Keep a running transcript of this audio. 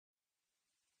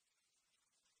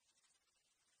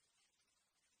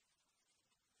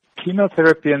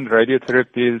Chemotherapy and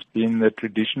radiotherapy has been the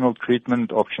traditional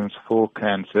treatment options for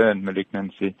cancer and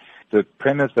malignancy. The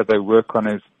premise that they work on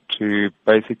is to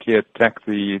basically attack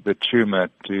the tumor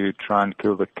to try and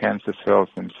kill the cancer cells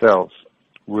themselves.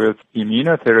 With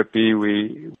immunotherapy,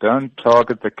 we don't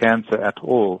target the cancer at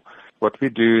all. What we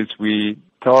do is we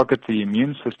target the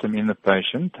immune system in the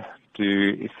patient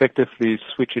to effectively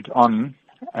switch it on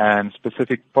and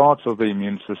specific parts of the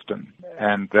immune system.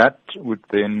 And that would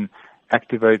then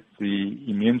activate the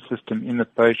immune system in the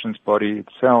patient's body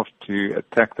itself to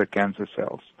attack the cancer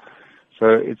cells. So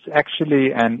it's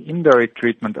actually an indirect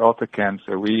treatment of the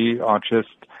cancer. We are just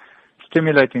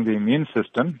stimulating the immune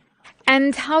system.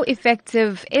 And how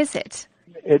effective is it?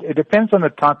 It depends on the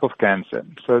type of cancer.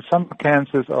 So some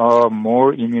cancers are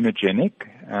more immunogenic,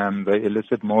 and they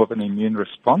elicit more of an immune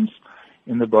response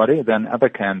in the body than other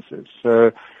cancers.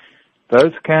 So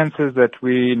those cancers that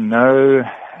we know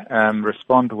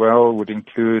respond well would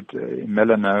include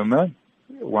melanoma,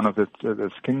 one of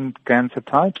the skin cancer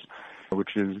types,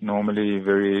 which is normally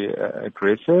very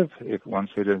aggressive once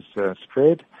it is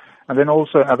spread. And then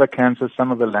also other cancers,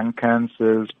 some of the lung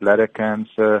cancers, bladder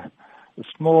cancer, a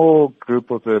small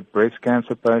group of the breast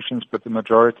cancer patients, but the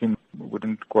majority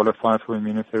wouldn't qualify for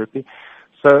immunotherapy.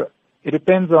 So it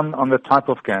depends on the type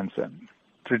of cancer.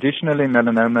 Traditionally,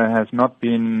 melanoma has not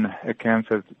been a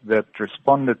cancer that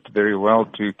responded very well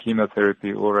to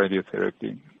chemotherapy or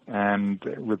radiotherapy. And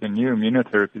with the new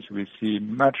immunotherapies, we see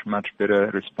much, much better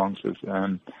responses.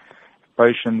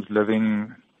 Patients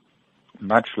living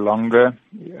much longer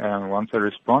once they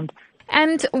respond.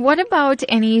 And what about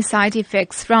any side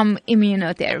effects from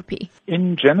immunotherapy?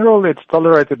 In general, it's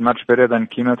tolerated much better than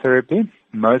chemotherapy.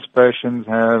 Most patients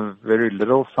have very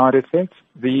little side effects.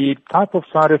 The type of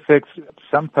side effects,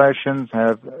 some patients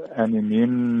have an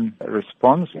immune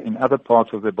response in other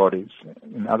parts of their bodies.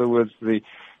 In other words, the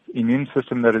immune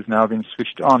system that is now being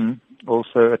switched on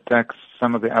also attacks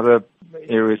some of the other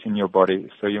areas in your body.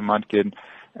 So you might get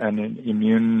an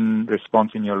immune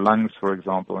response in your lungs, for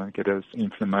example, and get an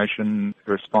inflammation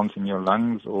response in your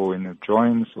lungs or in your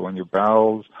joints or in your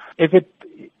bowels. If it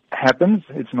happens,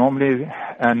 it's normally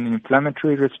an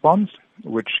inflammatory response,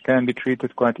 which can be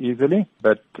treated quite easily,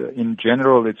 but in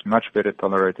general, it's much better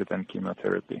tolerated than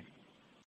chemotherapy.